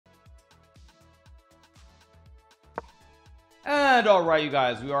And all right, you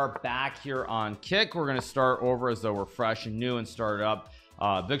guys, we are back here on Kick. We're going to start over as though we're fresh and new and started up.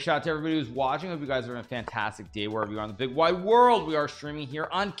 Big shout out to everybody who's watching. Hope you guys are having a fantastic day wherever you are in the big wide world. We are streaming here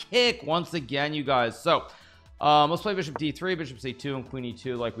on Kick once again, you guys. So let's play bishop d3, bishop c2, and queen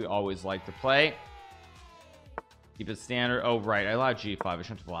e2 like we always like to play. Keep it standard. Oh right, I allowed g5. I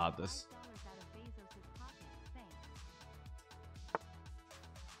shouldn't have allowed this.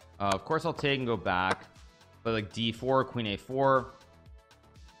 Of course I'll take and go back, but like d4, queen a4.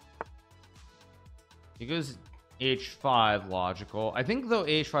 He goes h5, logical. I think though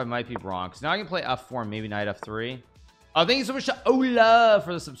h5 might be wrong, because now I can play f4 and maybe knight f3. Oh, thank you so much to Olaf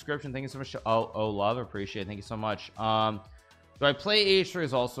for the subscription. Thank you so much to Olaf, appreciate it. Thank you so much. Do I play h3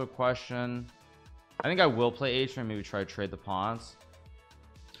 is also a question. I think I will play h3 and maybe try to trade the pawns.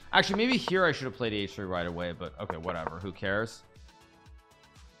 Actually, maybe here I should have played h3 right away, but okay, whatever, who cares.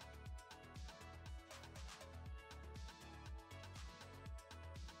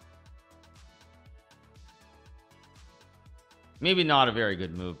 Maybe not a very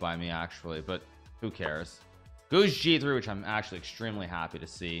good move by me actually, but who cares. Goes g3, which I'm actually extremely happy to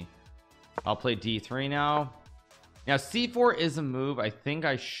see. I'll play d3 now. Now c4 is a move. I think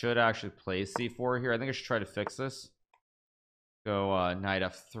I should actually play c4 here. I think I should try to fix this. Go knight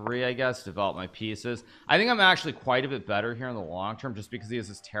f3, I guess, develop my pieces. I think I'm actually quite a bit better here in the long term, just because he has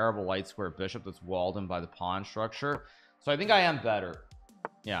this terrible light square bishop that's walled in by the pawn structure. So I think I am better.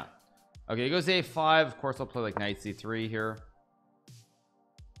 Yeah. Okay, he goes a5. Of course I'll play like knight c3 here.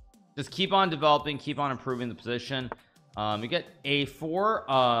 Just keep on developing, keep on improving the position. You get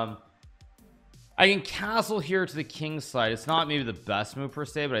a4. I can castle here to the king's side. It's not maybe the best move per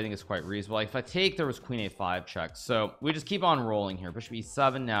se, but I think it's quite reasonable. Like if I take, there was queen a5 check, so we just keep on rolling here. Bishop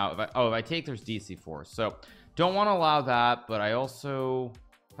e7 now. If I take, there's dc4, so don't want to allow that. But I also,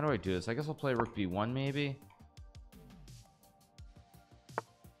 how do I do this? I guess I'll play rook b1 maybe.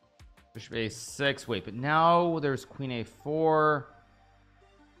 Bishop a6. Wait, but now there's queen a4.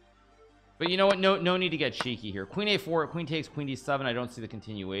 But you know what, no need to get cheeky here. Queen a4, queen takes, queen d7. I don't see the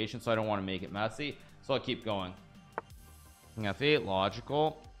continuation, so I don't want to make it messy, so I'll keep going. King f8,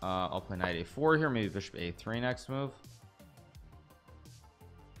 logical. I'll play knight a4 here, maybe bishop a3 next move.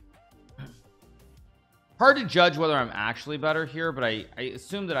 Hard to judge whether I'm actually better here, but I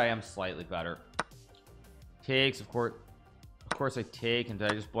assume that I am slightly better. Takes, of course I take. And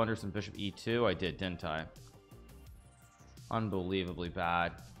did I just blunder some bishop e2? I did, didn't I? Unbelievably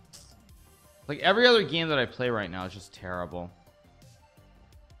bad. Like every other game that I play right now is just terrible.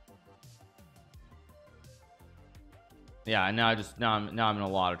 Yeah, now I'm in a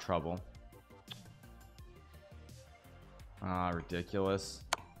lot of trouble. Ridiculous.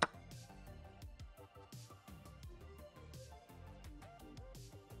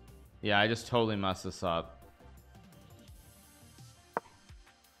 Yeah, I just totally messed this up.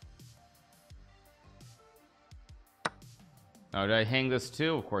 Oh, did I hang this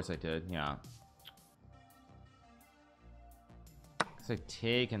too? Of course I did. Yeah. I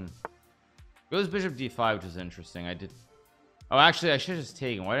take and goes bishop d5, which is interesting. I did. Oh, actually, I should have just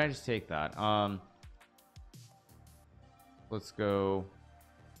taken. Why did I just take that? Let's go.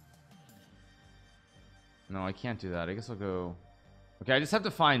 No, I can't do that. I guess I'll go. Okay, I just have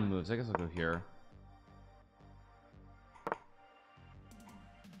to find moves. I guess I'll go here.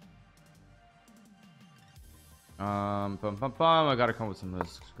 Bum, bum, bum. I gotta come up with some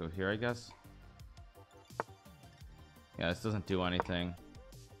moves. Go here, I guess. Yeah, this doesn't do anything.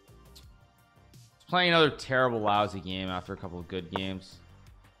 It's playing another terrible, lousy game after a couple of good games.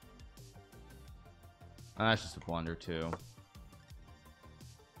 And that's just a blunder too.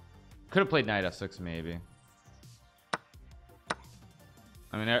 Could have played knight f6 maybe.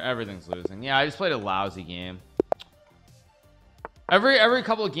 I mean, everything's losing. Yeah, I just played a lousy game. Every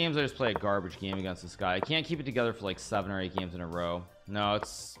couple of games I just play a garbage game against this guy. I can't keep it together for like 7 or 8 games in a row. No,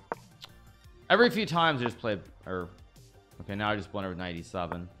 it's every few times I just play. Or okay, now I just blunder with knight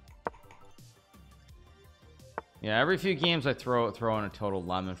e7. Yeah, every few games I throw in a total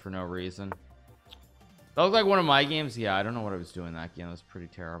lemon for no reason. That looked like one of my games. Yeah, I don't know what I was doing that game. That was pretty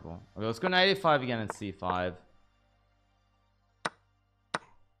terrible. Okay, let's go knight a5 again and c5.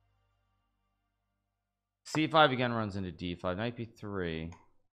 c5 again runs into d5. Knight b3.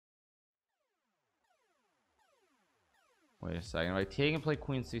 Wait a second. If I take and play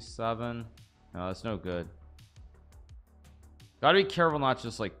queen c7, no, that's no good. Gotta be careful not to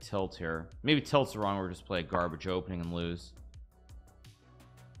just like tilt here. Maybe tilt's the wrong word. Just play a garbage opening and lose.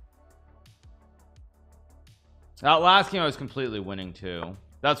 That last game I was completely winning too.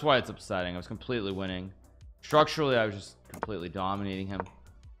 That's why it's upsetting. I was completely winning. Structurally, I was just completely dominating him.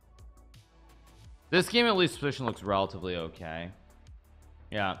 This game at least position looks relatively okay.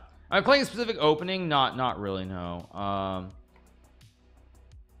 Yeah, I'm playing a specific opening, not really, no. I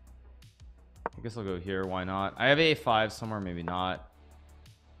guess I'll go here, why not? I have a5 somewhere, maybe not.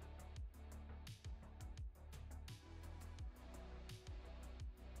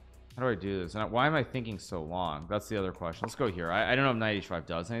 How do I do this? And why am I thinking so long? That's the other question. Let's go here. I don't know if knight h5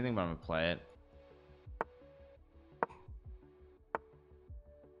 does anything, but I'm gonna play it.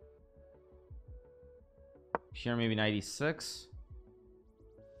 Here, maybe knight e6.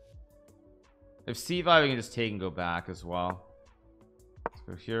 If c5, I can just take and go back as well. Let's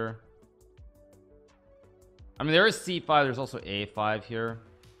go here. I mean, there is c5. There's also a5 here.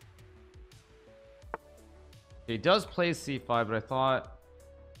 He does play c5, but I thought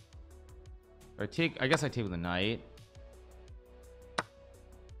I guess I take with a knight.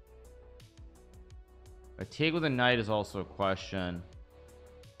 I take with a knight is also a question.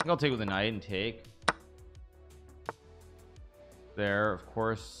 I think I'll take with a knight and take. There, of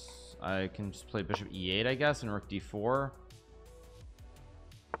course, I can just play bishop e8, I guess, and rook d4.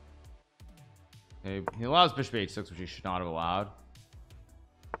 Okay, he allows bishop h6, which he should not have allowed.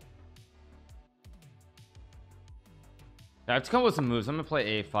 I have to come up with some moves. I'm gonna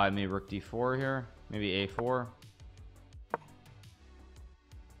play a5, maybe rook d4 here, maybe a4.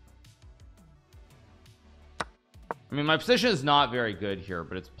 I mean, my position is not very good here,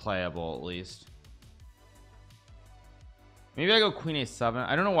 but it's playable at least. Maybe I go queen a7.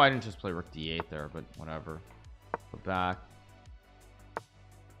 I don't know why I didn't just play rook d8 there, but whatever. Go back.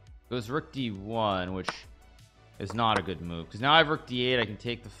 Goes rook d1, which is not a good move because now I have rook d8. I can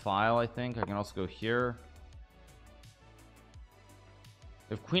take the file. I think I can also go here.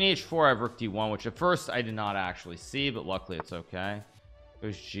 If queen h4, I have rook d1, which at first I did not actually see, but luckily it's okay.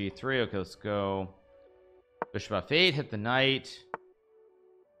 Goes g3. Okay, let's go bishop f8, hit the knight.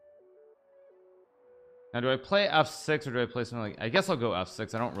 Now do I play f6 or do I play something like, I guess I'll go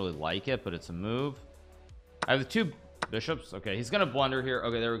f6. I don't really like it, but it's a move. I have the two bishops. Okay, he's gonna blunder here.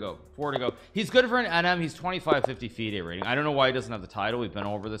 Okay, there we go, 4 to go. He's good for an NM. He's 2550 FIDE rating. I don't know why he doesn't have the title. We've been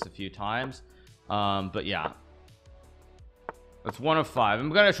over this a few times, but yeah, that's 1 of 5. I'm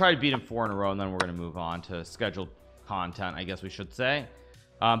gonna try to beat him 4 in a row, and then we're gonna move on to scheduled content, I guess we should say.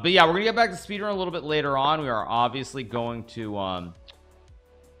 But yeah, we're gonna get back to speedrun a little bit later on. We are obviously going to I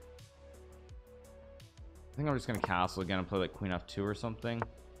think I'm just gonna castle again and play like queen f2 or something,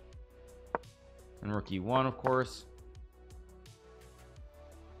 and rook e1, of course.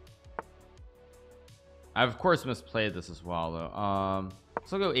 I've of course misplayed this as well though.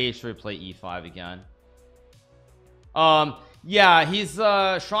 So I'll go h3, play e5 again. Yeah, he's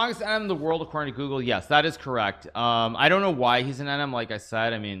strongest NM in the world according to Google. Yes, that is correct. I don't know why he's an NM. Like I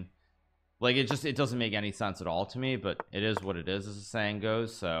said, I mean, like it doesn't make any sense at all to me, but it is what it is, as the saying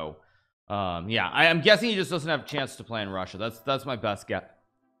goes. So yeah, I'm guessing he just doesn't have a chance to play in Russia. That's my best guess.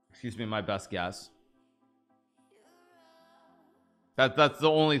 Excuse me, my best guess. That's the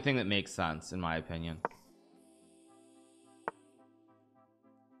only thing that makes sense in my opinion.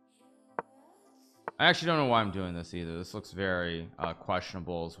 I actually don't know why I'm doing this either. This looks very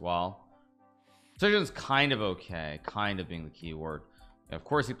questionable as well. Decision's kind of okay, kind of being the key word. Yeah, of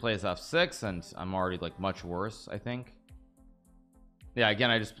course he plays f6, and I'm already like much worse, I think. Yeah,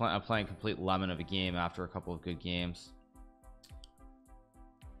 again, I'm playing complete lemon of a game after a couple of good games.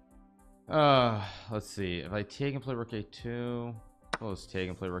 Let's see. If I take and play rook a2, let's take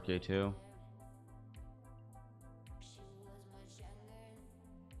and play rook a2.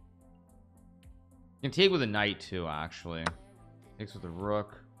 You can take with a knight too, actually. Takes with a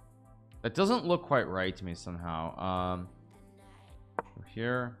rook. That doesn't look quite right to me somehow.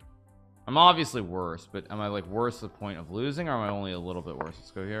 Here I'm obviously worse, but am I like worse to the point of losing, or am I only a little bit worse?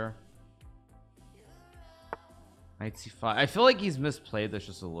 Let's go here. Knight c5. I feel like he's misplayed this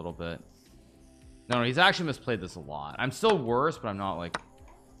just a little bit. No, he's actually misplayed this a lot. I'm still worse, but I'm not like,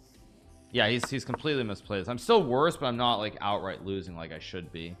 yeah, he's completely misplayed this. I'm still worse, but I'm not like outright losing like I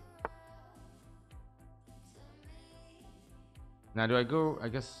should be. Now do I go, I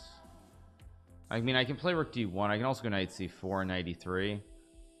guess, I mean I can play rook d1. I can also go knight c4 and knight e3.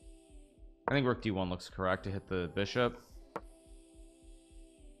 I think rook d1 looks correct to hit the bishop.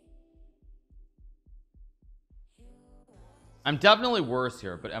 I'm definitely worse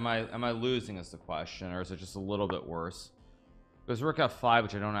here, but am I losing is the question, or is it just a little bit worse? There's rook f5,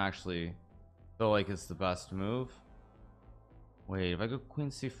 which I don't actually feel like is the best move. Wait, if I go queen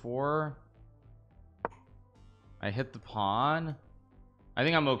c4, I hit the pawn. I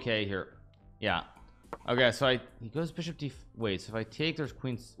think I'm okay here. Yeah. Okay, so he goes bishop d. Wait, so if I take, there's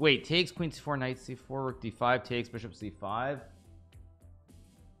queen. Wait, takes queen c4, knight c4, rook d5, takes bishop c5.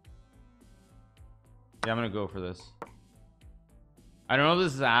 Yeah, I'm gonna go for this. I don't know if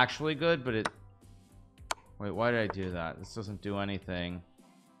this is actually good, but it wait, why did I do that? This doesn't do anything.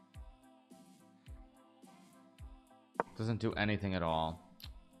 Doesn't do anything at all.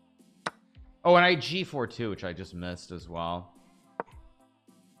 Oh, and I g4 too, which I just missed as well.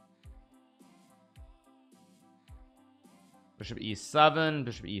 Bishop e7,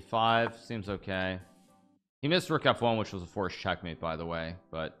 bishop e5 seems okay. He missed rook f1, which was a forced checkmate, by the way,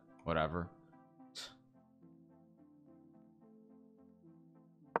 but whatever.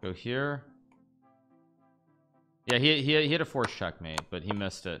 Go here. Yeah, he had a forced checkmate, but he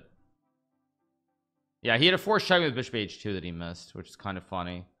missed it. Yeah, he had a forced checkmate with bishop h2 that he missed, which is kind of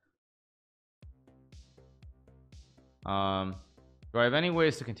funny. Do I have any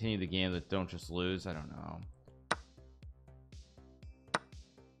ways to continue the game that don't just lose? I don't know.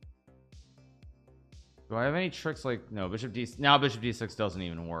 Do I have any tricks like no bishop d now bishop d6 doesn't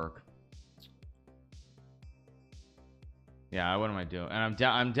even work. Yeah, what am I doing? And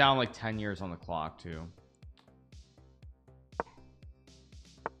I'm down like 10 years on the clock too.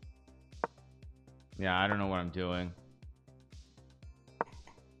 Yeah, I don't know what I'm doing.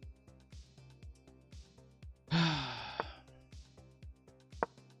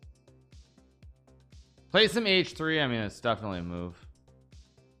 Play some h3. I mean, it's definitely a move.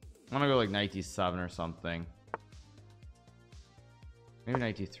 I'm gonna go like knight d7 or something. Maybe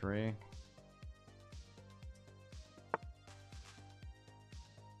knight d3.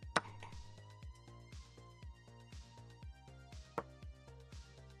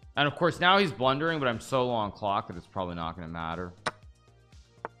 And of course now he's blundering, but I'm so low on clock that it's probably not going to matter.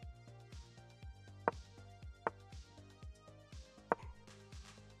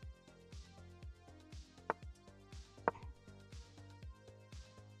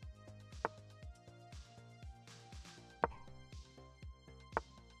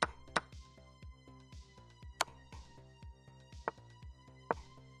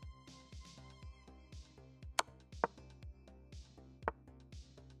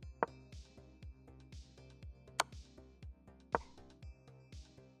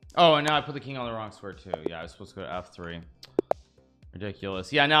 Oh, and now I put the king on the wrong square too. Yeah, I was supposed to go to f3.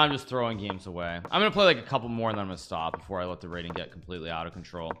 Ridiculous. Yeah, now I'm just throwing games away. I'm gonna play like a couple more and then I'm gonna stop before I let the rating get completely out of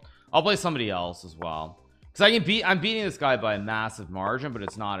control. I'll play somebody else as well, because I'm beating this guy by a massive margin, but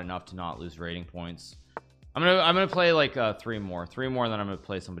it's not enough to not lose rating points. I'm gonna play like three more, and then I'm gonna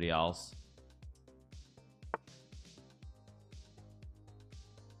play somebody else.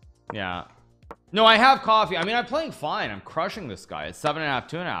 Yeah. No, I have coffee. I mean, I'm playing fine. I'm crushing this guy. It's 7.5,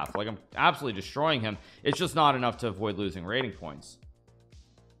 2.5. Like, I'm absolutely destroying him. It's just not enough to avoid losing rating points.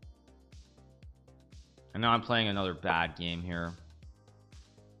 And now I'm playing another bad game here.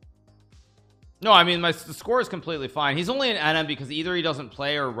 No, I mean, the score is completely fine. He's only an NM because either he doesn't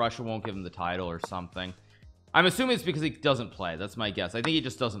play or Russia won't give him the title or something. I'm assuming it's because he doesn't play. That's my guess. I think he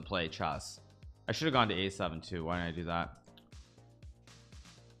just doesn't play chess. I should have gone to a7 too. Why didn't I do that?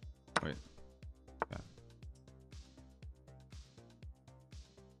 Wait.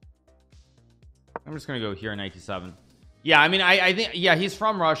 I'm just gonna go here in 97. Yeah, I mean, I think, yeah, he's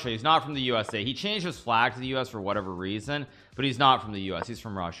from Russia. He's not from the USA. He changed his flag to the US for whatever reason, but he's not from the US. He's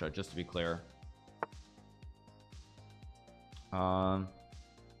from Russia, just to be clear. F6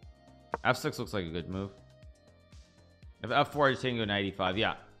 looks like a good move. If F4, I just take him to 95.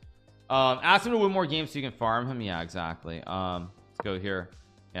 Yeah. Ask him to win more games so you can farm him. Yeah, exactly. Let's go here.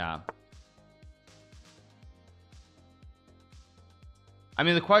 Yeah. I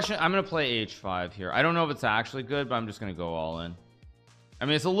mean, the question, I'm gonna play h5 here. I don't know if it's actually good, but I'm just gonna go all in. I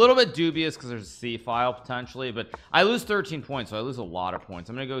mean, it's a little bit dubious because there's a C file potentially, but I lose 13 points, so I lose a lot of points.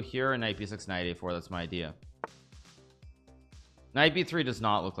 I'm gonna go here and knight b6, knight a4. That's my idea. Knight b3 does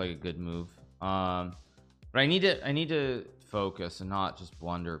not look like a good move, but I need to focus and not just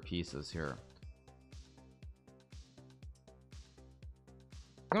blunder pieces here.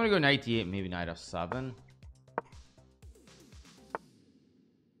 I'm gonna go knight d8, maybe knight f7.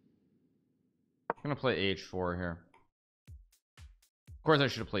 I'm gonna play h4 here. Of course I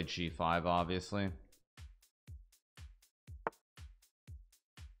should have played g5, obviously.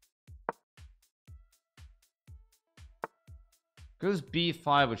 Goes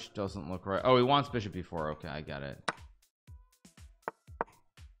b5, which doesn't look right. Oh, he wants bishop b4. Okay, I get it.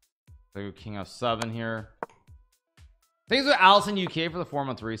 So I go king f7 here. Thanks to Allison UK for the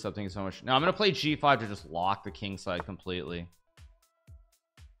 4-month resub. Thank you so much. Now I'm gonna play g5 to just lock the king side completely.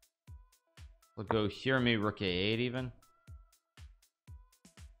 We'll go here, maybe rook a8 even.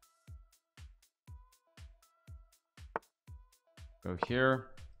 Go here.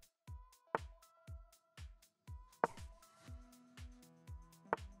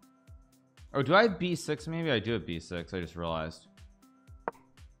 Or do I have b6? Maybe I do have b6. I just realized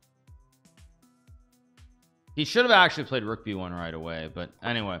he should have actually played rook b1 right away, but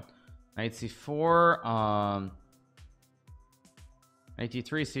anyway, knight c4, knight d3,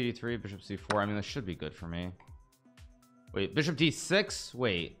 cd3, bishop c4. I mean, this should be good for me. Wait, bishop d6.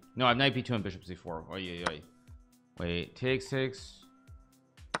 Wait, no, I have knight b2 and bishop c4. Oh yeah, yeah. Wait, takes and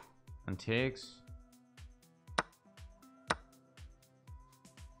takes.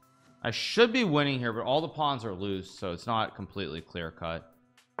 I should be winning here, but all the pawns are loose, so it's not completely clear cut.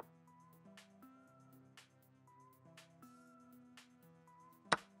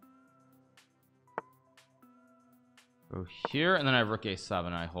 Go here, and then I have rook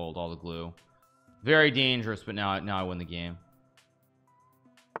a7. I hold all the glue. Very dangerous, but now I win the game.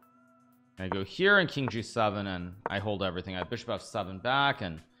 I go here and king g7, and I hold everything. I have bishop f7 back,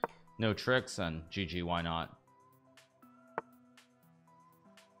 and no tricks, and GG. Why not?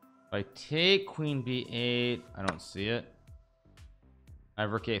 If I take queen b8, I don't see it. I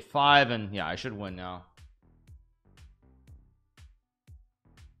have rook a5, and yeah, I should win now.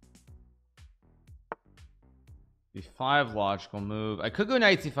 b5, logical move. I could go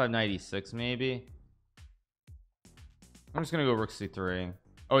knight c5, knight e6 maybe. I'm just gonna go rook c3.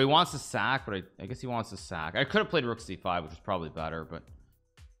 Oh, he wants to sack, but I guess he wants to sack. I could have played rook c5, which was probably better, but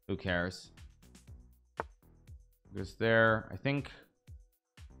who cares? Goes there. I think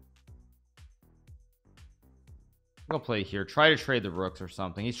I'll play here, try to trade the rooks or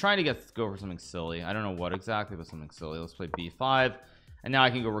something. He's trying to go for something silly. I don't know what exactly, but something silly. Let's play b5, and now I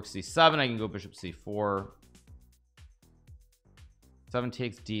can go rook c7. I can go bishop c4. 7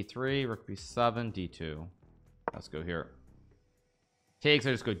 takes d3, rook b7, d2. Let's go here. Takes,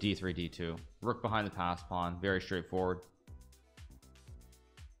 I just go d3, d2. Rook behind the pass pawn. Very straightforward.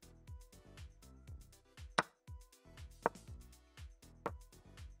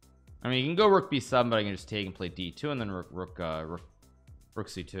 I mean, you can go rook b7, but I can just take and play d2, and then rook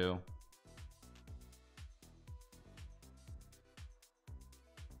c2.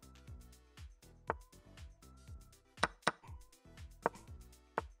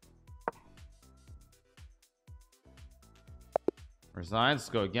 Resigns. Let's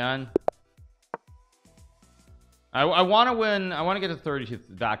go again. I want to win. I want to get to 32,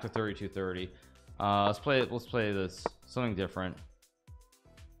 back to 32-30. Let's play this something different.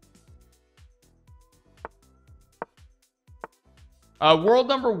 World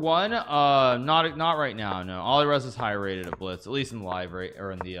number 1, not right now. No, Alirez is higher rated at Blitz, at least in the live rate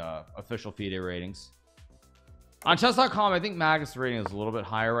or in the official FIDE ratings. On chess.com, I think Magus rating is a little bit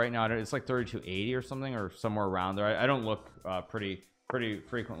higher right now. It's like 3280 or something, or somewhere around there. I don't look pretty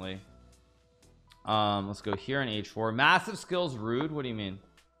frequently. Let's go here in h4. Massive skills rude. What do you mean?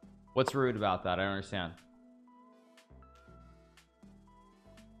 What's rude about that? I don't understand.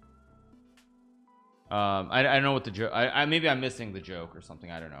 I don't know what the joke. Maybe I'm missing the joke or something.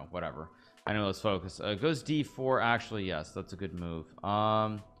 I don't know. Whatever. I know. Let's focus. Goes d4. Actually, yes, that's a good move.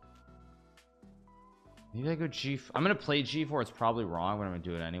 Maybe I go g4. I'm gonna play g4. It's probably wrong, but I'm gonna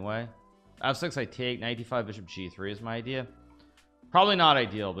do it anyway. f6. I take knight d5, bishop g3 is my idea. Probably not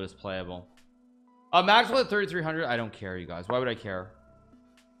ideal, but it's playable. Maxwell at 3300. I don't care, you guys. Why would I care?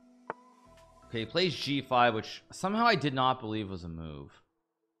 Okay, he plays g5, which somehow I did not believe was a move.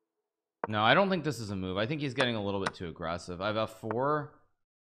 No, I don't think this is a move. I think he's getting a little bit too aggressive. I have f4.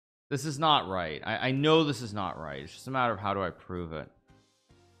 This is not right. I know this is not right. It's just a matter of how do I prove it.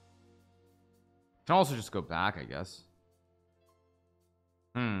 Can also just go back, I guess.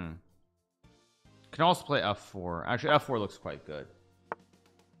 Can also play f4. Actually, f4 looks quite good.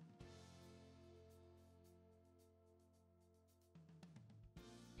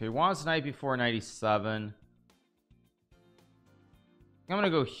 Okay, he wants knight before knight e7. I'm gonna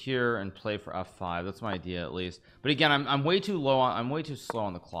go here and play for f5. That's my idea, at least. But again, I'm way too low on. I'm way too slow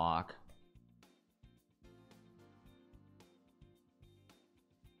on the clock.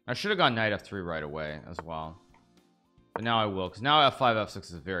 I should have gone knight f3 right away as well, but now I will, because now f5 f6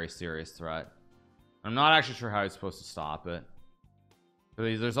 is a very serious threat. I'm not actually sure how he's supposed to stop it.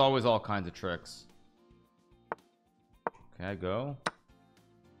 There's always all kinds of tricks. Okay, I go.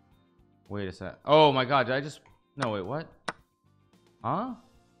 Wait a sec. Oh my god, did I just... No, wait, what? Huh?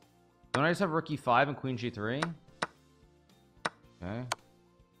 Don't I just have rook e5 and queen g3? Okay.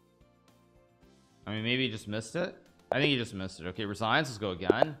 I mean, maybe he just missed it. I think he just missed it. Okay, resigns. Let's go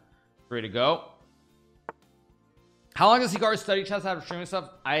again. Ready to go. How long does Hikaru study chess after streaming stuff?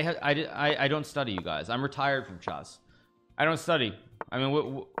 I don't study, you guys. I'm retired from chess. I don't study. I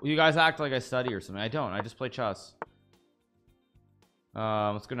mean, you guys act like I study or something. I don't. I just play chess.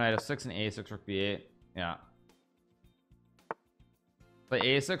 Let's go knight f6 and a6, rook b8. Yeah.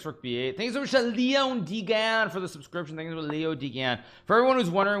 Play a6, rook b8. Thanks so much to Leon Degan for the subscription. Thanks to Leo Degan. For everyone who's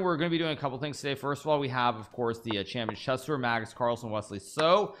wondering, we're going to be doing a couple things today. First of all, we have, of course, the Champions Chess Tour, Magnus Carlsen, Wesley.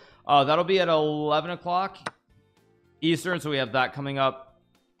 So that'll be at 11 o'clock Eastern. So we have that coming up.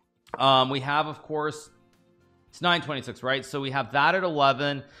 We have, of course, it's 9:26, right? So we have that at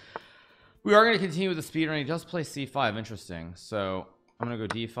 11. We are going to continue with the speed run. He does play c5. Interesting. So I'm going to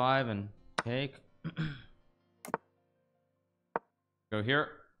go d5 and take. Go here.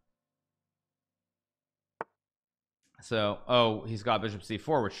 So, oh, he's got bishop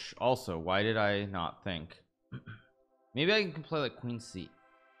c4, which also, why did I not think? Maybe I can play like queen c.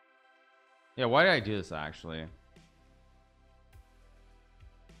 Yeah, why did I do this actually?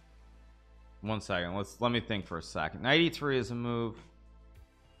 One second, let me think for a second. Knight e3 is a move.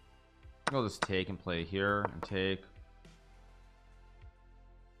 I'll just take and play here and take.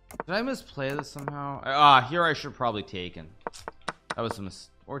 Did I misplay this somehow? Here I should have probably taken. That was a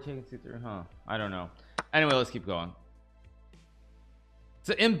mistake. Or taking c3, huh? I don't know. Anyway, let's keep going. It's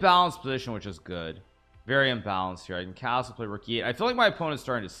an imbalanced position, which is good. Very imbalanced here. I can castle, play rook e8. I feel like my opponent's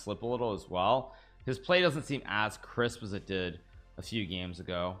starting to slip a little as well. His play doesn't seem as crisp as it did a few games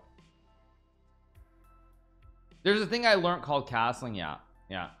ago. There's a thing I learned called castling.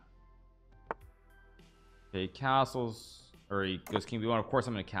 Yeah. Okay, castles. Or he goes king b1. Of course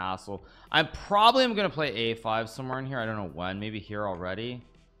I'm gonna castle. I'm probably gonna play a5 somewhere in here. I don't know when. Maybe here already.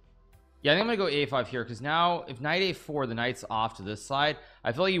 Yeah, I think I'm gonna go a5 here, because now if knight a4, the knight's off to this side.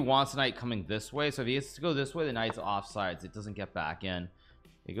 I feel like he wants the knight coming this way, so if he has to go this way, the knight's off sides. It doesn't get back in.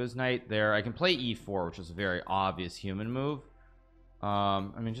 He goes knight there. I can play e4, which is a very obvious human move. I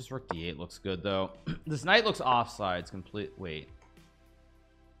mean, just rook d8 looks good though. This knight looks off sides complete. Wait,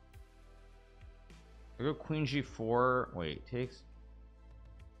 I go queen g4. Wait, takes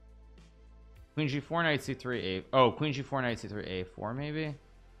queen g4, knight c3, a. Oh, queen g4, knight c3, a4 maybe.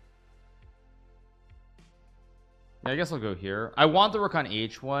 Yeah, I guess I'll go here. I want the rook on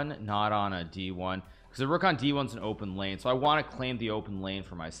h1, not on a d1, because the rook on d1's an open lane, so I want to claim the open lane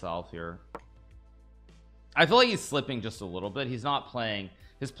for myself here. I feel like he's slipping just a little bit. He's not playing.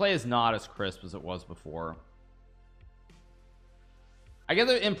 His play is not as crisp as it was before. I get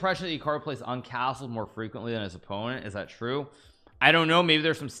the impression that Hikaru plays uncastled more frequently than his opponent. Is that true? I don't know. Maybe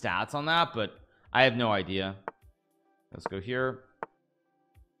there's some stats on that, but I have no idea. Let's go here.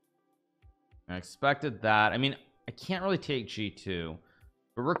 I expected that. I mean, I can't really take g2,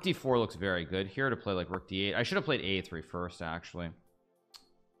 but rook d4 looks very good here to play like rook d8. I should have played a3 first, actually.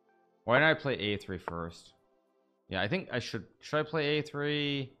 Why didn't I play a3 first? Yeah, I think I should I play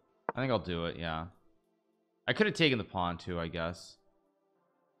a3? I think I'll do it. Yeah, I could have taken the pawn too, I guess,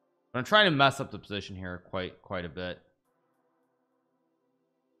 but I'm trying to mess up the position here quite a bit.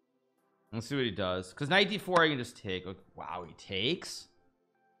 Let's see what he does, because knight d4 I can just take. Wow, he takes.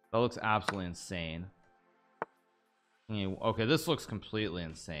 That looks absolutely insane. Okay, this looks completely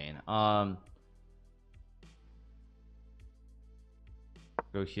insane. Go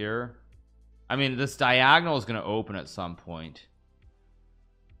here. I mean, this diagonal is going to open at some point.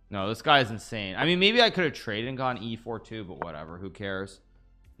 No, this guy's insane. I mean, maybe I could have traded and gone e4 too, but whatever, who cares?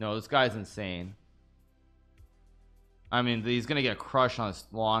 No, this guy's insane. I mean, he's going to get crushed on this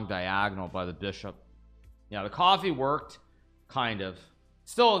long diagonal by the bishop. Yeah, the coffee worked, kind of.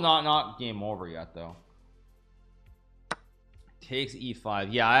 Still not game over yet though. Takes e5.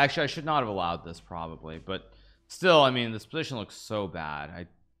 Yeah, actually I should not have allowed this probably, but still, I mean, this position looks so bad.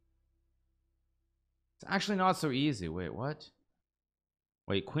 It's actually not so easy. Wait, what?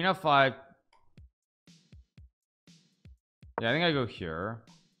 Wait, queen f5. Yeah, I think I go here,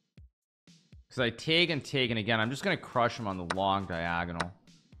 because I take and again I'm just gonna crush him on the long diagonal.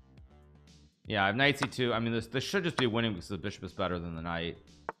 Yeah, I have knight c2. I mean, this should just be winning because the bishop is better than the knight.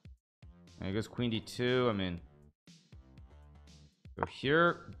 And it goes queen d2. I mean, go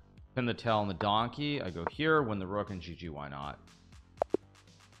here, pin the tail on the donkey. I go here, win the rook, and GG. Why not?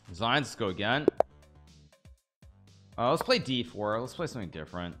 Designs. Let's go again. Let's play d4. Let's play something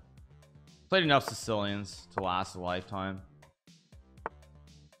different. Played enough Sicilians to last a lifetime.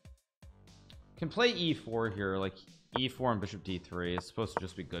 Can play e4 here, like e4 and bishop d3. It's supposed to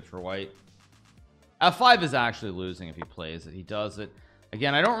just be good for white. f5 is actually losing if he plays it. He does it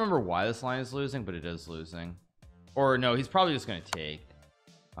again. I don't remember why this line is losing, but it is losing. Or no, he's probably just going to take.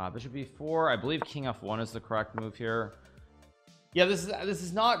 Bishop b4. I believe king f1 is the correct move here. Yeah, this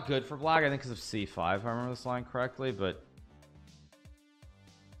is not good for black, I think, because of c5, if I remember this line correctly, but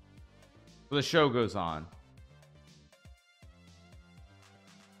the show goes on.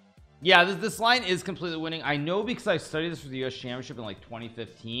 Yeah, this line is completely winning. I know, because I studied this for the US Championship in like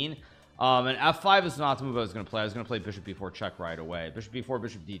 2015. And f5 is not the move I was going to play. I was going to play bishop b4 check right away. Bishop b4,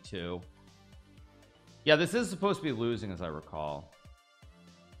 bishop d2. Yeah, this is supposed to be losing, as I recall.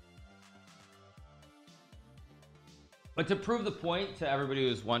 But to prove the point to everybody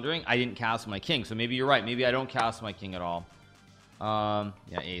who's wondering, I didn't castle my king. So maybe you're right. Maybe I don't castle my king at all. Yeah,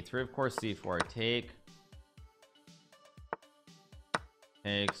 a3, of course. c4, I take.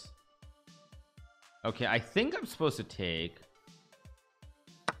 Takes. Okay, I think I'm supposed to take.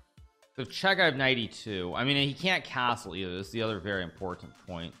 So check, I have knight e2. I mean, he can't castle either. This is the other very important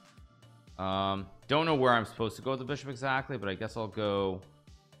point. Don't know where I'm supposed to go with the bishop exactly, but I guess I'll go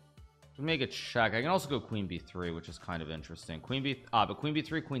make a check. I can also go queen b3, which is kind of interesting. But queen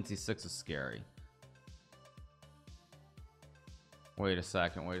b3, queen c6 is scary. Wait a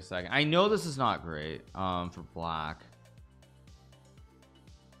second. I know this is not great for black.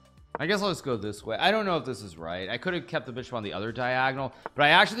 I guess I'll just go this way. I don't know if this is right. I could have kept the bishop on the other diagonal, but I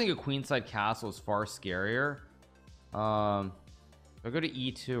actually think a queenside castle is far scarier. Do I go to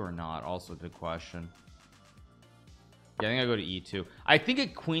e2 or not? Also a good question. Yeah, I think I go to e2. I think a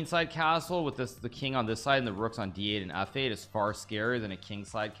queenside castle with the king on this side and the rooks on d8 and f8 is far scarier than a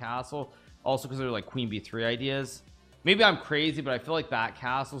kingside castle. Also because they're like queen b3 ideas. Maybe I'm crazy, but I feel like back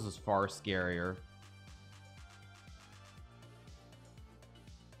castles is far scarier.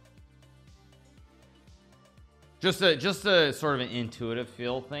 Just a sort of an intuitive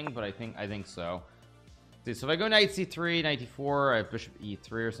feel thing, but I think so. See, so if I go knight c3, knight d4, I have bishop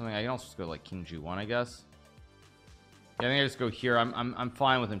e3 or something. I can also just go like king g1, I guess. Yeah, I think I just go here. I'm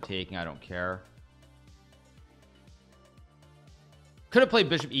fine with him taking. I don't care. Could have played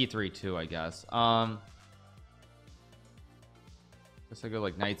bishop e3 too, I guess. Guess I go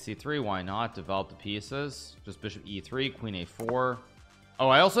like knight c3. Why not? Develop the pieces. Just bishop e3, queen a4. Oh,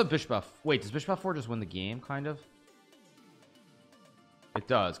 I also have bishop f. Wait, does bishop f4 just win the game? Kind of. It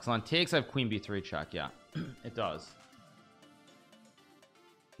does, because on takes I have queen b3 check. Yeah, it does.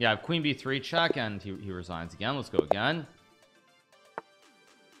 Yeah, I have queen b3 check, and he resigns again. Let's go again.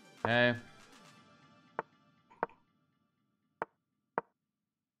 Okay.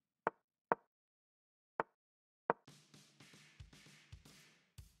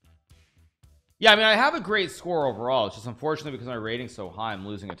 Yeah, I mean, I have a great score overall. It's just unfortunately because my rating's so high, I'm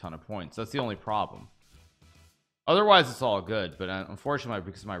losing a ton of points. That's the only problem. Otherwise, it's all good. But unfortunately,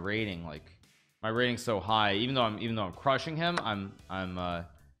 because my rating, like my rating's so high, even though I'm crushing him, I'm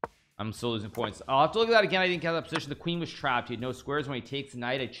still losing points. I'll have to look at that again. I didn't get that position. The queen was trapped. He had no squares. When he takes the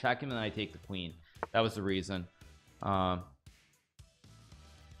knight, I check him and then I take the queen. That was the reason. I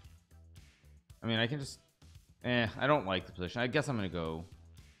mean, I can just I don't like the position. I guess I'm gonna go.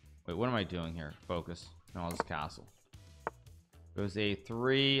 Wait, what am I doing here? Focus. No, I'll just castle. Goes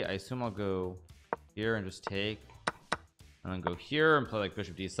a3. I assume I'll go here and just take, and then go here and play like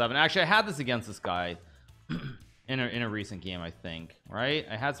bishop d7. Actually, I had this against this guy in a recent game, I think. Right?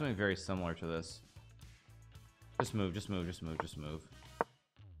 I had something very similar to this. Just move.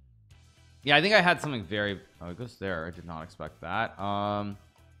 Yeah, I think I had something very. Oh, it goes there. I did not expect that. Guess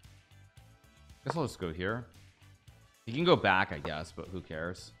I'll just go here. You can go back, I guess, but who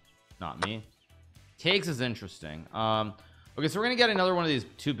cares? Not me. Takes is interesting. Okay, so we're gonna get another one of these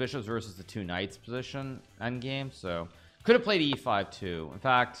two bishops versus the two knights position end game. So could have played e5 too. In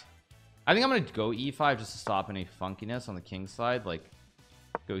fact, I think I'm gonna go e5 just to stop any funkiness on the king side. Like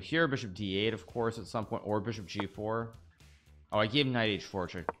go here, bishop d8, of course, at some point, or bishop g4. Oh, I gave knight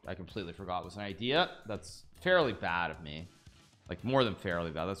h4, which I completely forgot was an idea. That's fairly bad of me. Like more than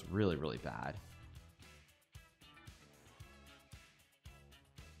fairly bad. That's really, really bad.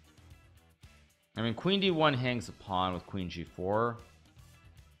 I mean, queen d1 hangs a pawn with queen g4.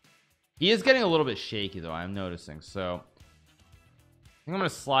 He is getting a little bit shaky though, I'm noticing. So I think I'm gonna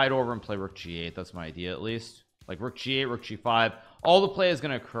slide over and play rook g8. That's my idea, at least. Like rook g8, rook g5. All the play is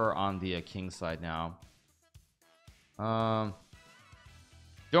gonna occur on the king side now. Don't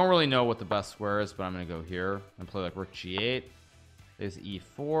really know what the best square is, but I'm gonna go here and play like rook g8. There's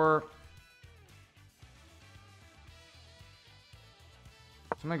e4. So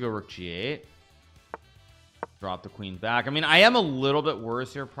I'm gonna go rook g8. Drop the queen back. I mean, I am a little bit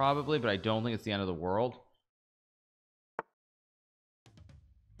worse here probably, but I don't think it's the end of the world.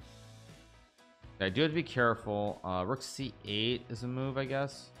 I do have to be careful. Rook c8 is a move, I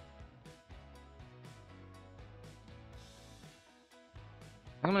guess.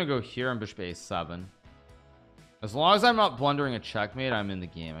 I'm gonna go here on bishop a7. As long as I'm not blundering a checkmate, I'm in the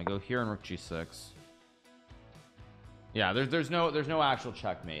game. I go here on rook g6. Yeah, there's no actual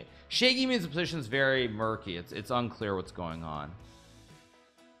checkmate. Shaky means the position is very murky. It's unclear what's going on.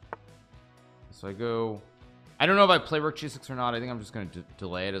 So I don't know if I play rook g6 or not. I think I'm just going to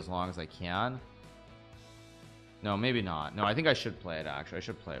delay it as long as I can. No, maybe not. No, I think I should play it. Actually, I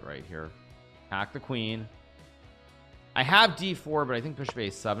should play it right here. Hack the queen. I have d4, but I think bishop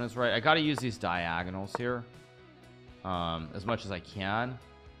a7 is right. I got to use these diagonals here as much as I can.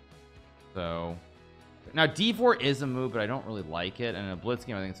 So now d4 is a move, but I don't really like it, and in a blitz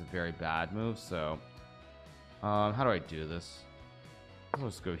game I think it's a very bad move. So how do I do this?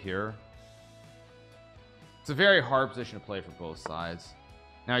 Let's go here. It's a very hard position to play for both sides.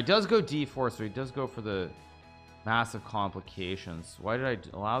 Now he does go d4, so he does go for the massive complications. Why did I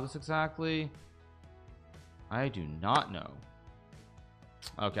allow this exactly? I do not know.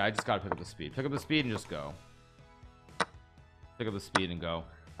 Okay, I just gotta pick up the speed. Pick up the speed and just go. Pick up the speed and go.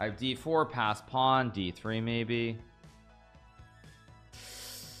 I have d4, pass pawn, d3 maybe.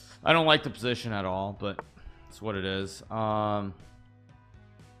 I don't like the position at all, but it's what it is. If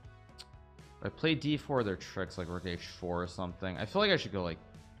I play d4, they're tricks like rook h4 or something. I feel like I should go like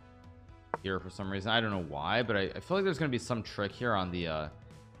here for some reason. I don't know why, but I feel like there's gonna be some trick here on the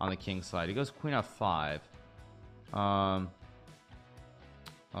king side. He goes queen f5. Oh,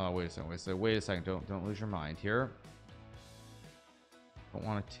 wait a second. Don't lose your mind here. Don't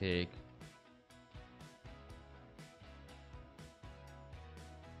want to take.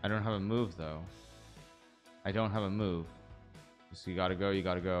 I don't have a move though. I don't have a move. So you gotta go. You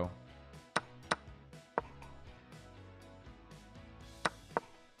gotta go.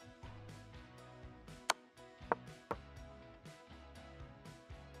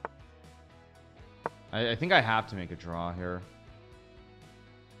 I think I have to make a draw here.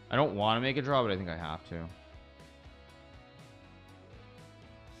 I don't want to make a draw, but I think I have to.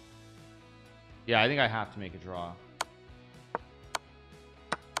 Yeah, I think I have to make a draw.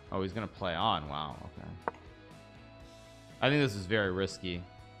 Oh, he's gonna play on. Wow, okay. I think this is very risky.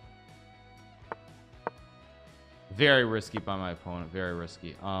 Very risky by my opponent. Very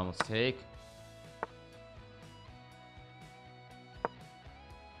risky. Let's take.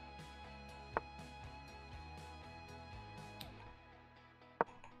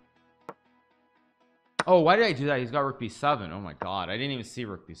 Oh, why did I do that? He's got rook b7. Oh my god, I didn't even see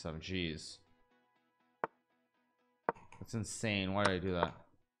rook b7. Jeez, that's insane. Why did I do that?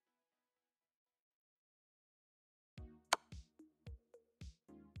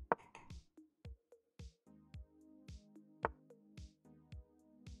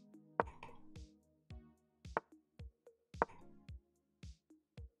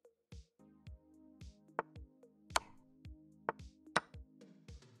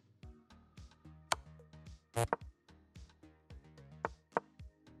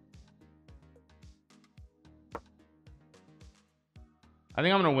 I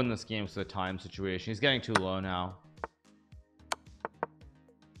think I'm gonna win this game because of the time situation. He's getting too low now.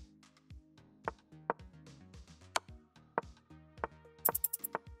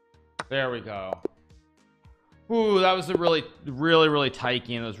 There we go. Ooh, that was a really tight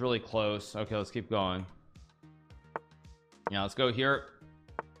game. It was really close. Okay, let's keep going. Yeah, let's go here.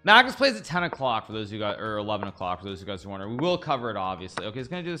 Magnus plays at 10 o'clock for those who got, or 11 o'clock for those who guys are wondering. We will cover it obviously. Okay, he's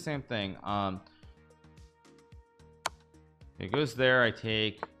gonna do the same thing. It goes there. I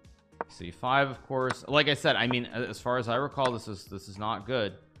take c5, of course. Like I said, I mean, as far as I recall, this is not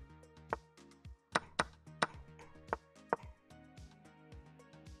good.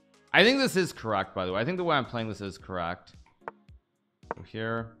 I think this is correct, by the way. I think the way I'm playing this is correct. So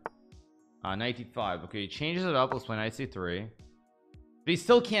here, knight d5. Okay, he changes it up. Let's play knight c3. But he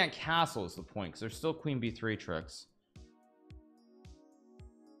still can't castle is the point, because there's still queen b3 tricks.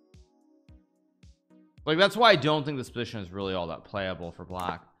 Like, that's why I don't think this position is really all that playable for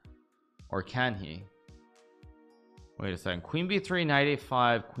black. Or can he? Wait a second. Queen b3, knight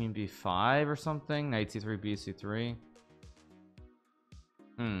a5, queen b5 or something. Knight c3, bc3.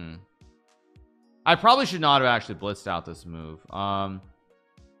 I probably should not have actually blitzed out this move.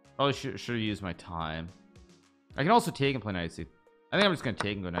 Probably should have used my time. I can also take and play knight c. I think I'm just gonna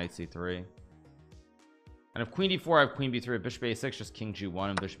take and go knight c3. And if queen d4, I have queen b3. Bishop a6, just king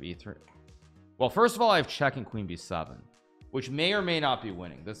g1 and bishop e3. Well, first of all, I have check and queen b7, which may or may not be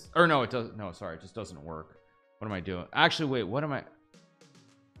winning this. Or no, it doesn't. No, sorry, it just doesn't work. What am I doing? Actually, wait, what am I?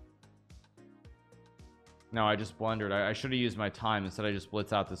 No, I just blundered. I should have used my time. Instead I just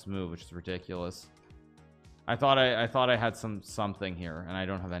blitz out this move, which is ridiculous. I thought I had something here, and I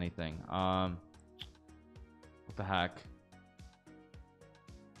don't have anything. What the heck?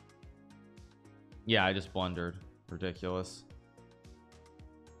 Yeah, I just blundered. Ridiculous.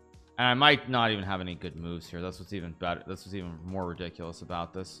 And I might not even have any good moves here. That's what's even better. That's what's even more ridiculous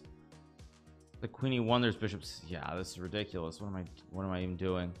about this. The queen e1, there's bishops. Yeah, this is ridiculous. What am I even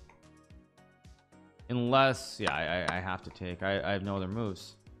doing? Unless, yeah, I have to take. I have no other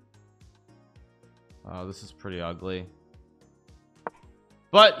moves. This is pretty ugly.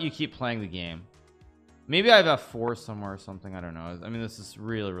 But you keep playing the game. Maybe I have F4 somewhere or something. I don't know. I mean, this is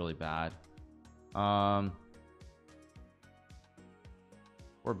really, really bad. Or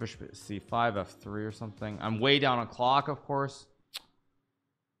bishop C5, F3 or something. I'm way down on clock, of course.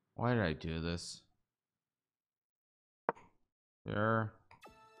 Why did I do this? There.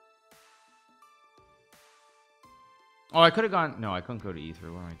 Oh, I could have gone. No, I couldn't go to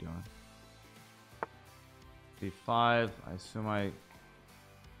E3. What am I doing? C5. I assume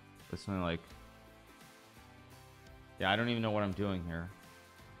it's something like. Yeah, I don't even know what I'm doing here.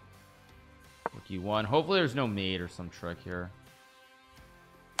 Rook E1. Hopefully, there's no mate or some trick here.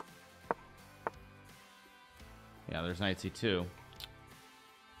 Yeah, there's knight C2.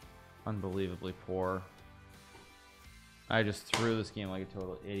 Unbelievably poor. I just threw this game like a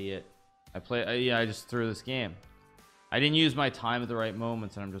total idiot. Yeah, I just threw this game. I didn't use my time at the right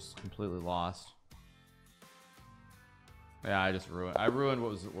moments, and I'm just completely lost. Yeah, I ruined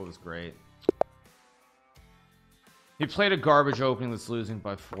what was great. He played a garbage opening that's losing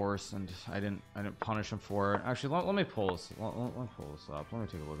by force, and I didn't punish him for it. Actually, let me pull this. Let me pull this up. Let me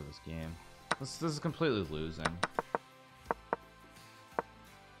take a look at this game. This is completely losing.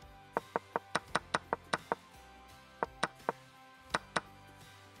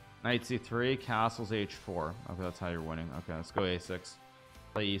 Knight C3, castles H4. Okay, that's how you're winning. Okay, let's go A6.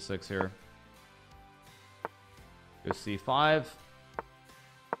 Play E6 here. Go C5.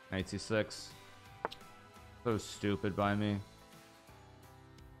 Knight C6. So stupid by me.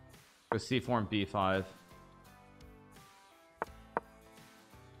 Go C4 and B5.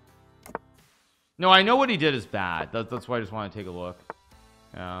 No, I know what he did is bad. That's why I just want to take a look.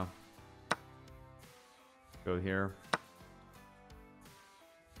 Yeah. Go here.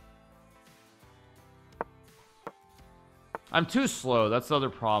 I'm too slow. That's the other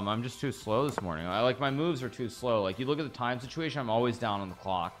problem. I'm just too slow this morning. My moves are too slow. Like, you look at the time situation, I'm always down on the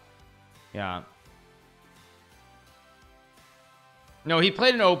clock. Yeah. No, he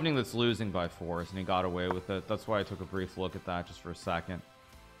played an opening that's losing by force, and he got away with it. That's why I took a brief look at that just for a second.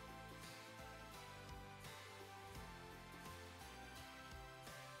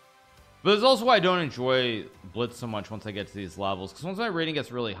 But it's also why I don't enjoy Blitz so much once I get to these levels, because once my rating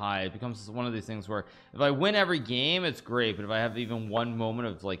gets really high, it becomes one of these things where if I win every game, it's great, but if I have even one moment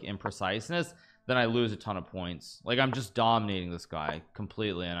of like impreciseness, then I lose a ton of points. Like, I'm just dominating this guy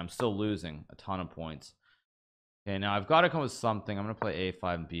completely, and I'm still losing a ton of points. Okay, now I've got to come with something. I'm gonna play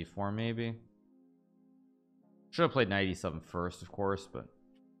A5 and B4 maybe. Should have played knight E7 first, of course, but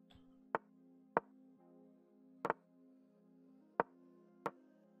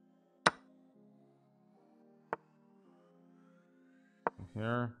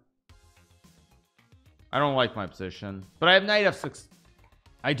here I don't like my position, but I have knight F6.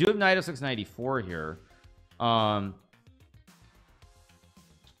 I do have knight F6 knight E4 here.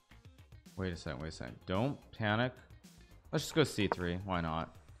 Wait a second, don't panic. Let's just go C3. Why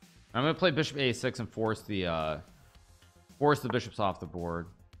not? I'm gonna play bishop A6 and force the bishops off the board.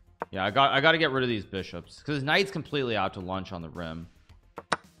 Yeah, I got to get rid of these bishops because his knight's completely out to lunch on the rim.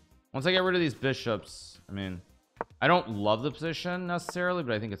 Once I get rid of these bishops, I mean, I don't love the position necessarily,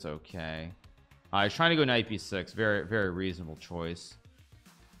 but I think it's okay. I was trying to go knight B6. Very, very reasonable choice.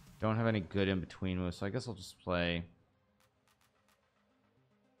 Don't have any good in between moves, so I guess I'll just play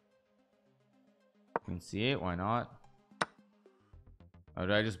queen C8. Why not? Oh,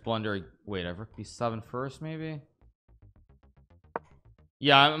 did I just blunder? Wait, I rook B7 first, maybe?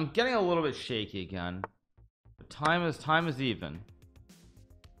 Yeah, I'm getting a little bit shaky again. The time is even.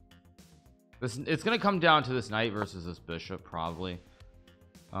 It's gonna come down to this knight versus this bishop, probably.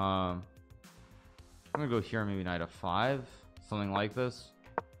 I'm gonna go here, maybe knight F5, something like this.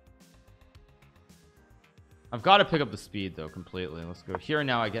 I've got to pick up the speed though completely. Let's go here.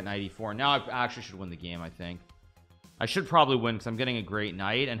 Now I get knight E4. Now I actually should win the game. I think I should probably win because I'm getting a great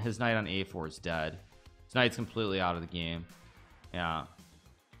knight, and his knight on A4 is dead. His knight's completely out of the game. Yeah.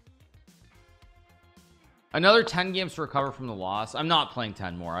 Another 10 games to recover from the loss. I'm not playing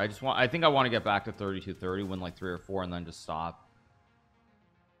 10 more. I think I want to get back to 32-30, win like 3 or 4, and then just stop.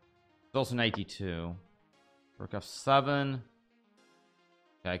 There's also knight D2. Rook F7.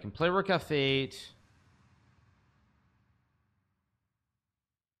 Okay, I can play rook F8.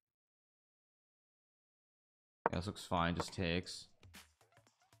 Yeah, this looks fine. Just takes.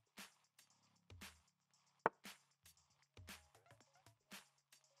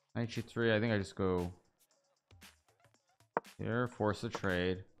 Knight G3. I think I just go here, force the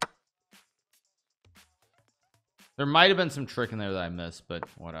trade. There might have been some trick in there that I missed, but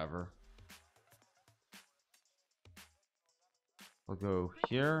whatever. We'll go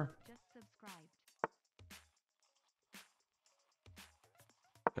here.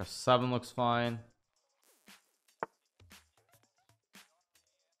 F7 looks fine.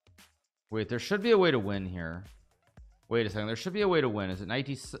 Wait, there should be a way to win here. Wait a second, there should be a way to win. Is it knight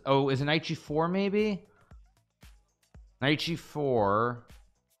d? Oh, is it knight g4 maybe? Knight g4.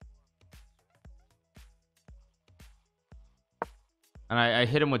 And I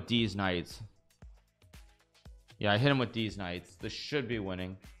hit him with these knights. Yeah, I hit him with these knights. This should be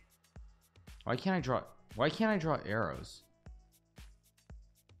winning. Why can't I draw arrows?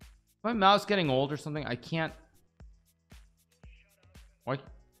 Is my mouse getting old or something? I can't. Why?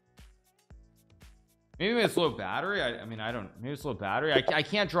 Maybe it's low battery. I mean, I don't. Maybe it's low battery. I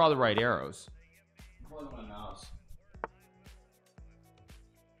can't draw the right arrows. My mouse.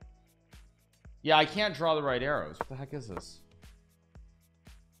 Yeah, I can't draw the right arrows. What the heck is this?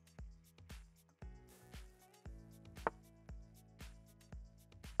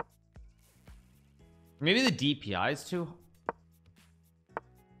 Maybe the DPI is too.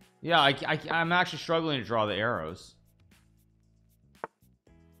 Yeah, I'm actually struggling to draw the arrows.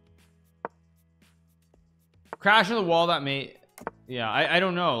 Crashing the wall, that may. Yeah, I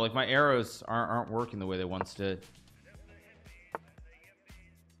don't know. Like my arrows aren't working the way they once did.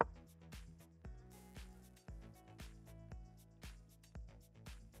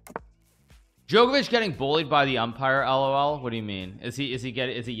 Djokovic getting bullied by the umpire, LOL. What do you mean? Is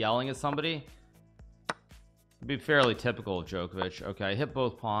he yelling at somebody? It'd be fairly typical of Djokovic. Okay, I hit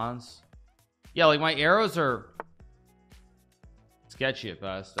both pawns. Yeah, like my arrows are sketchy at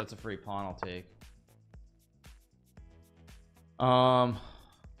best. That's a free pawn I'll take.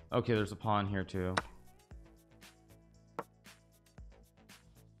 Okay, there's a pawn here too.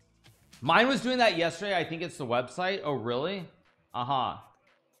 Mine was doing that yesterday. I think it's the website. Oh, really? Uh-huh.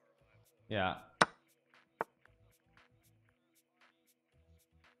 Yeah.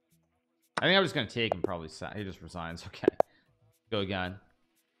 I think I'm just gonna take him. Probably he just resigns. Okay, go again.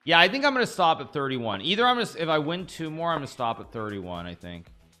 Yeah, I think I'm gonna stop at 31. Either I'm gonna, if I win 2 more, I'm gonna stop at 31. I think.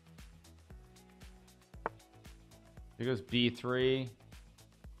 Here goes b3.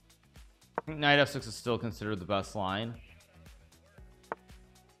 I think knight f6 is still considered the best line.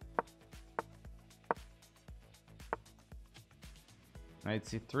 Knight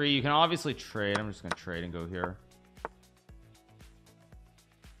c3. You can obviously trade. I'm just gonna trade and go here.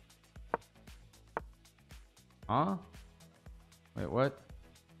 Huh? Wait, what?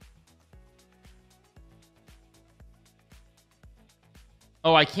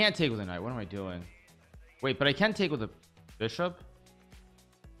 Oh, I can't take with a knight. What am I doing? Wait, but I can take with a bishop.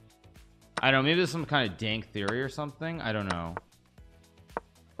 I don't know. Maybe there's some kind of dank theory or something. I don't know.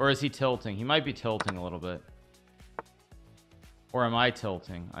 Or is he tilting? He might be tilting a little bit. Or am I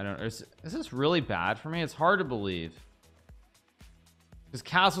tilting? I don't. Is this really bad for me? It's hard to believe. Because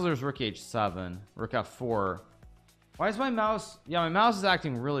castles, there's rook h7, rook f4. Why is my mouse? Yeah, my mouse is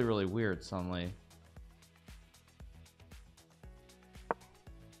acting really, really weird suddenly.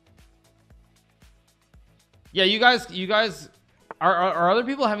 Yeah, you guys are other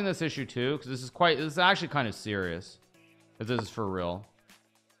people having this issue too? Because this is actually kind of serious. If this is for real.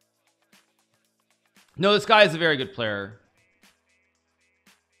 No, this guy is a very good player.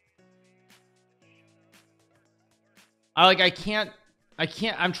 I can't.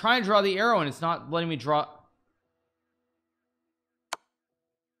 I'm trying to draw the arrow and it's not letting me draw.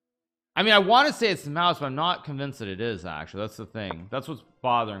 I mean, I want to say it's the mouse, but I'm not convinced that it is actually. That's the thing. That's what's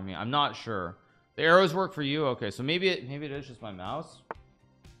bothering me. I'm not sure. The arrows work for you. Okay, so maybe it is just my mouse.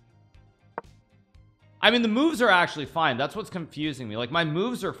 I mean, the moves are actually fine. That's what's confusing me. Like my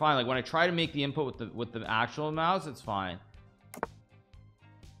moves are fine. Like when I try to make the input with the actual mouse, it's fine.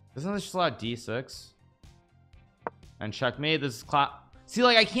 Isn't this just allowed d6 and checkmate? This is see,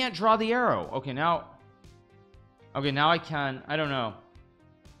 like I can't draw the arrow. Okay, now I can. I don't know.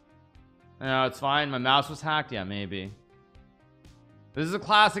 No, it's fine. My mouse was hacked. Yeah, maybe. This is a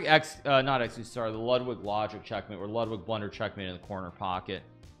classic not XU, sorry, the Ludwig logic checkmate, where Ludwig blunder checkmate in the corner pocket.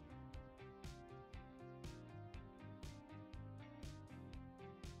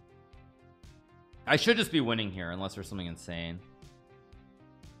 I should just be winning here unless there's something insane.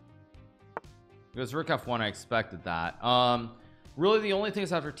 Because rook f1, I expected that. Really the only thing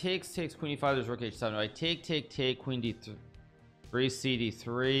is after takes queen e5, there's rook h7. I take queen d3,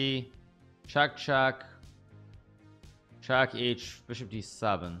 cd3, check h, bishop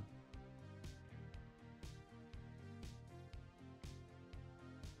d7.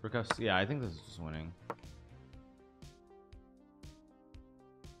 Rook f, yeah, I think this is just winning.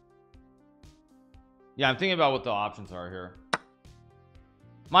 Yeah, I'm thinking about what the options are here.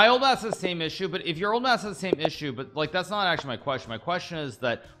 My old mouse has the same issue, but if your old mouse has the same issue, but like that's not actually my question. My question is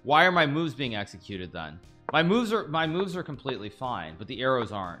that why are my moves being executed then? My moves are completely fine, but the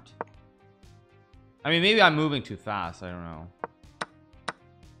arrows aren't. I mean, maybe I'm moving too fast. I don't know.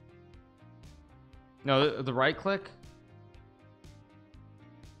 No, the right click?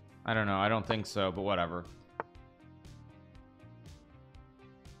 I don't know. I don't think so, but whatever.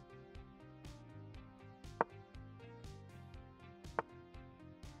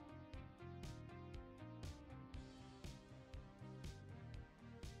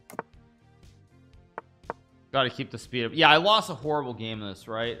 Got to keep the speed up. Yeah, I lost a horrible game in this,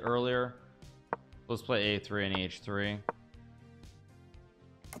 right? Earlier. Let's play A3 and H3.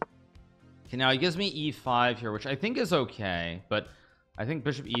 Okay, now he gives me E5 here, which I think is okay, but I think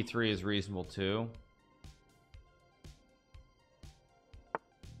bishop E3 is reasonable too.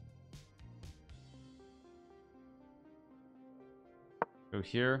 Go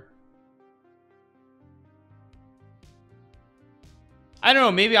here. I don't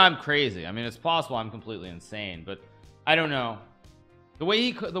know, maybe I'm crazy. I mean, it's possible I'm completely insane, but I don't know. The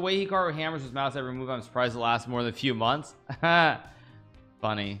way Hikaru hammers his mouse every move, I'm surprised it lasts more than a few months.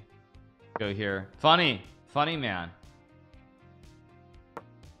 Funny. Go here. Funny man.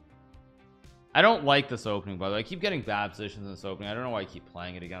 I don't like this opening, by the way. I keep getting bad positions in this opening. I don't know why I keep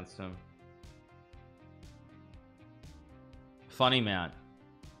playing it against him. Funny man.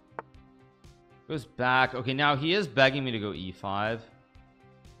 Goes back. Okay, now he is begging me to go E5.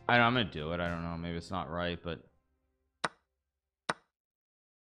 I'm gonna do it. I don't know, maybe it's not right, but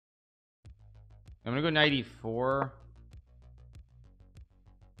I'm gonna go knight E4.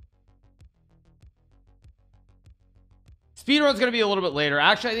 Speedrun's gonna be a little bit later.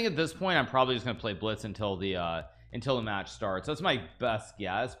 Actually, I think at this point I'm probably just gonna play blitz until the match starts. That's my best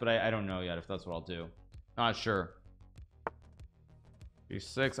guess, but I don't know yet if that's what I'll do. Not sure.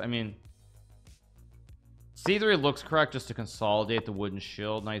 B6. I mean, C3 looks correct just to consolidate the wooden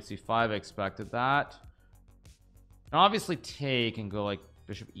shield. Knight C5, I expected that. And obviously take and go like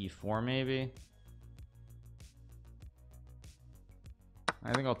bishop E4 maybe.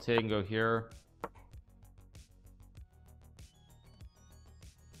 I think I'll take and go here.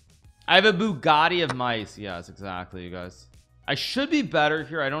 I have a Bugatti of mice. Yes, exactly, you guys. I should be better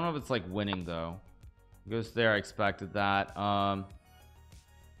here. I don't know if it's like winning though. It goes there. I expected that. I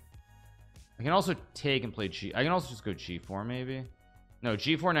can also take and play G. I can also just go G4 maybe. No,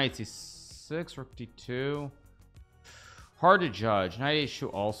 G4, Knight C6, Rook D2. Hard to judge. Knight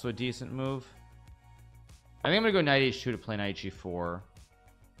H2 also a decent move. I think I'm gonna go Knight H2 to play Knight G4.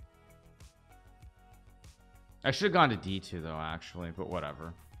 I should have gone to D2 though, actually, but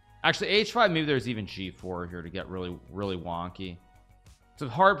whatever. Actually, H5, maybe there's even G4 here to get really wonky. It's a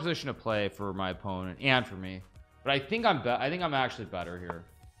hard position to play for my opponent and for me, but I think I'm actually better here.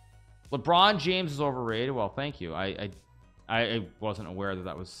 LeBron James is overrated. Well, thank you. I wasn't aware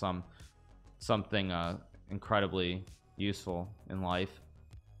that was something incredibly useful in life.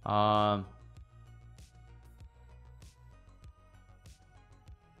 Knight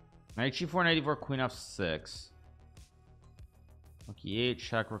G4, Knight E4, Queen F6. Rook E8,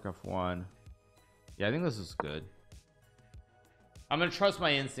 check, Rook F1. Yeah, I think this is good. I'm gonna trust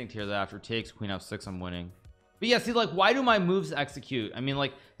my instinct here that after takes Queen F6, I'm winning. But yeah, see, like, why do my moves execute? I mean,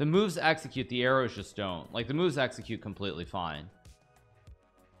 like, the moves execute, the arrows just don't. Like, the moves execute completely fine.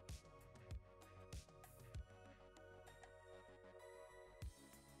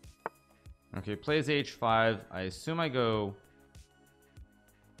 Okay, plays H5. I assume I go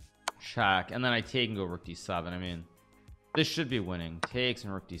check, and then I take and go Rook D7. I mean, this should be winning. Takes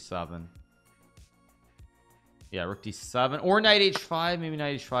and Rook D7. Yeah, Rook D7. Or Knight H5. Maybe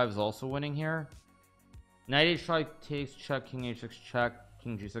Knight H5 is also winning here. Knight H5 takes, check, King H6 check,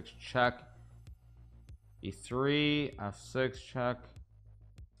 King G6 check, E3, F6 check.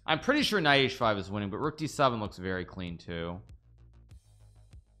 I'm pretty sure Knight H5 is winning, but Rook D7 looks very clean too.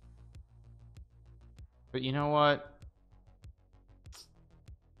 But you know what?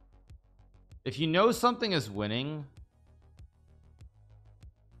 If you know something is winning,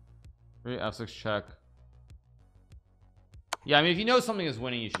 F6 check. Yeah, I mean, if you know something is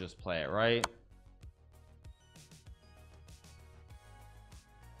winning, you should just play it, right?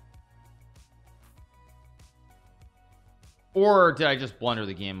 Or did I just blunder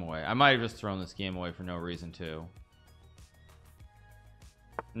the game away? I might have just thrown this game away for no reason too.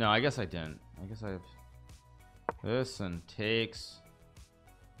 No, I guess I didn't. I guess I have this and takes.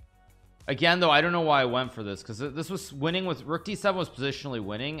 Again, though, I don't know why I went for this, because this was winning with Rook D7 was positionally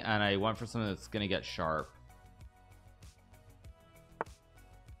winning, and I went for something that's going to get sharp.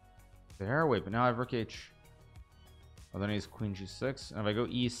 There, wait, but now I have Rook H. Oh, then he's queen g6, and if I go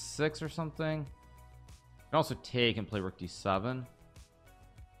e6 or something, I can also take and play rook d7,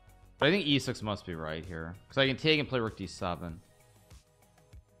 but I think e6 must be right here because I can take and play rook d7.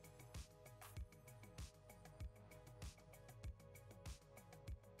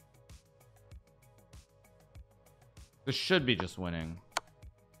 This should be just winning.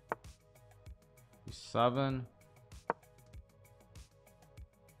 d7,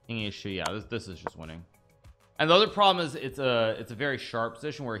 king h2. Yeah, this is just winning. And the other problem is it's a very sharp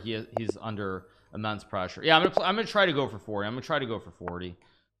position where he's under immense pressure. Yeah, I'm gonna try to go for 40. I'm gonna try to go for 40. See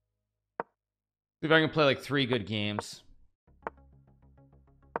if I can play like 3 good games.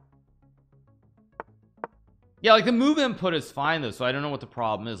 Yeah, like the move input is fine though, so I don't know what the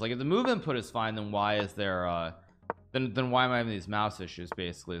problem is. Like if the move input is fine, then why is there then why am I having these mouse issues?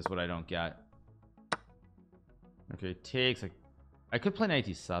 Basically, is what I don't get. Okay, takes. I could play knight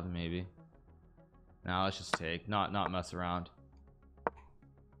d7 maybe. Now let's just take, not mess around.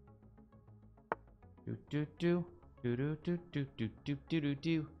 Go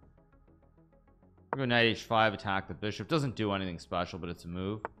knight h5, attack the bishop. Doesn't do anything special, but it's a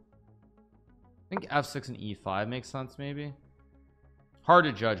move. I think f6 and e5 makes sense. Maybe hard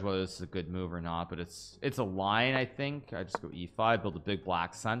to judge whether this is a good move or not, but it's a line. I think I just go e5, build a big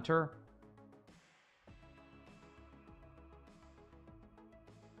black center.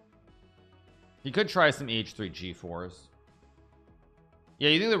 You could try some h3 g4s. Yeah,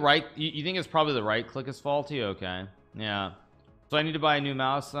 you think the right you think it's probably the right click is faulty? Okay, yeah, so I need to buy a new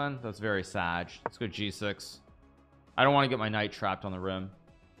mouse then. That's very sad. Let's go g6. I don't want to get my knight trapped on the rim.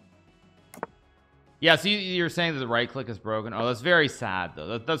 Yeah, so you're saying that the right click is broken. Oh, that's very sad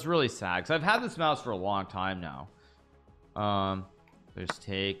though. That's really sad because I've had this mouse for a long time now. Just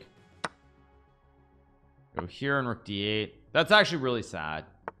take, go here and rook d8. That's actually really sad.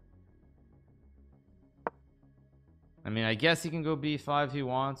 I mean, I guess he can go b5 if he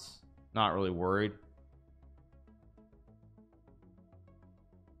wants. Not really worried.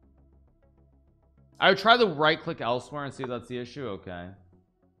 I would try the right click elsewhere and see if that's the issue. Okay,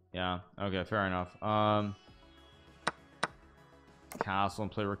 yeah, okay, fair enough. Castle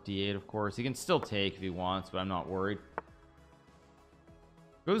and play rook d8. Of course he can still take if he wants, but I'm not worried.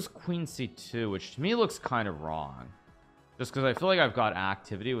 Goes queen c2, which to me looks kind of wrong, just because I feel like I've got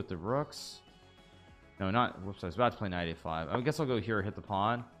activity with the rooks. No, not, whoops, I was about to play knight a5. I guess I'll go here, hit the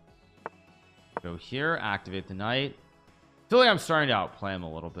pawn, go here, activate the knight. I feel like I'm starting to outplay him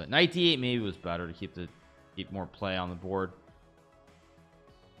a little bit. Knight d8 maybe was better to keep more play on the board.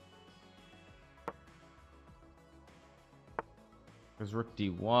 There's rook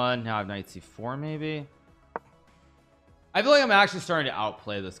d1. Now I have knight c4 maybe. I feel like I'm actually starting to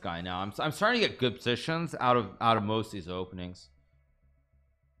outplay this guy now. I'm starting to get good positions out of most of these openings.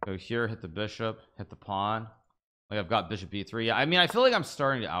 Go here, hit the bishop, hit the pawn. Like I've got bishop b3. Yeah, I mean, I feel like I'm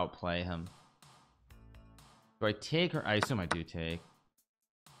starting to outplay him. Do I take, or I assume I do take?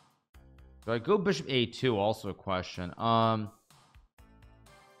 Do I go bishop a2? Also a question. I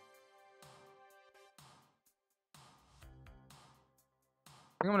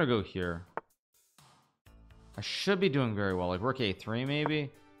think I'm gonna go here. I should be doing very well. Like rook a3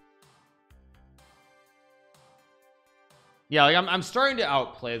 maybe. Yeah, like I'm starting to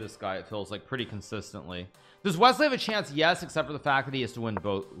outplay this guy. It feels like pretty consistently. Does Wesley have a chance? Yes, except for the fact that he has to win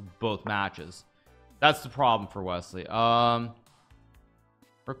both matches. That's the problem for Wesley. Rook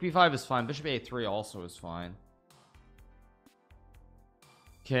b5 is fine. Bishop a3 also is fine.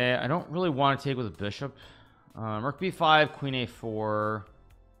 Okay, I don't really want to take with a bishop. Rook b5, queen a4.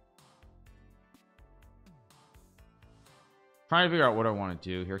 Trying to figure out what I want to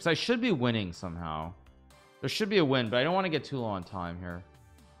do here because I should be winning somehow. There should be a win, but I don't want to get too low on time here.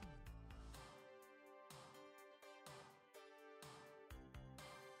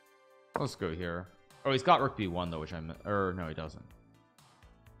 Let's go here. Oh, he's got rook b1 though, which I'm, or no, he doesn't.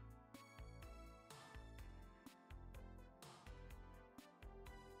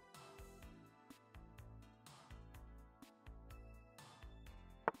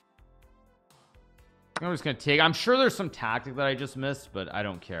 I'm just gonna take. I'm sure there's some tactic that I just missed, but I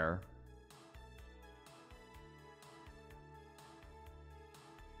don't care.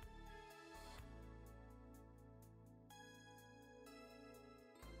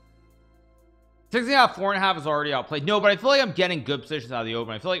 Six and a half, 4.5 is already outplayed. No, but I feel like I'm getting good positions out of the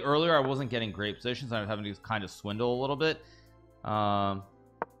open. I feel like earlier I wasn't getting great positions. I was having to kind of swindle a little bit. Go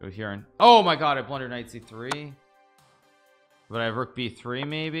here and oh my god, I blundered knight c3. But I have rook b3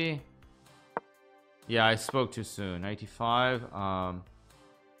 maybe. Yeah, I spoke too soon. Knight d5.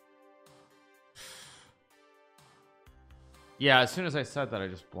 Yeah, as soon as I said that, I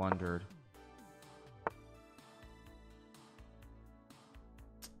just blundered.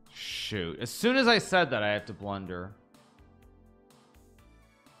 shoot, as soon as I said that I have to blunder.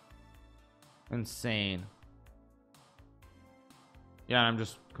 Insane. Yeah, I'm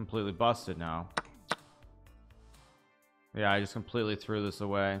just completely busted now. Yeah, I just completely threw this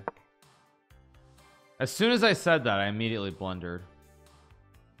away. As soon as I said that, I immediately blundered.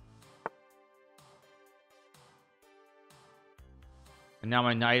 And now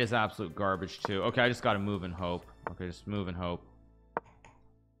my knight is absolute garbage too. Okay, I just gotta move and hope. Okay, just move and hope.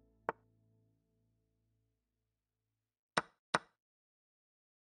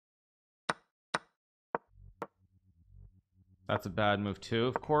 That's a bad move too,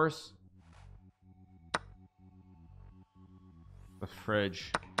 of course. The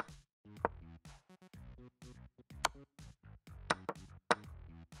fridge.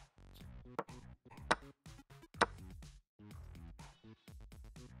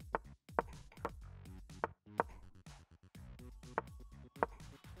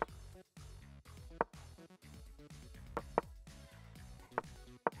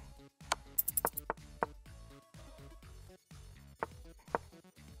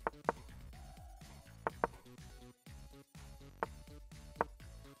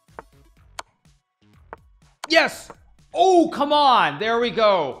 Yes. Oh, come on. There we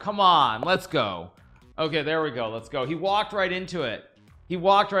go. Come on, let's go. Okay, there we go. Let's go. He walked right into it. He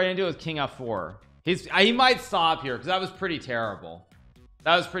walked right into it with king f4. He might stop here because that was pretty terrible.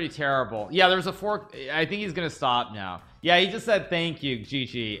 That was pretty terrible. Yeah, there was a fork. I think he's gonna stop now. Yeah, he just said thank you,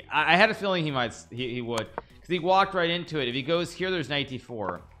 GG. I had a feeling he would, because he walked right into it. If he goes here, there's knight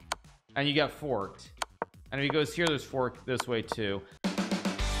d4 and you get forked, and if he goes here, there's fork this way too.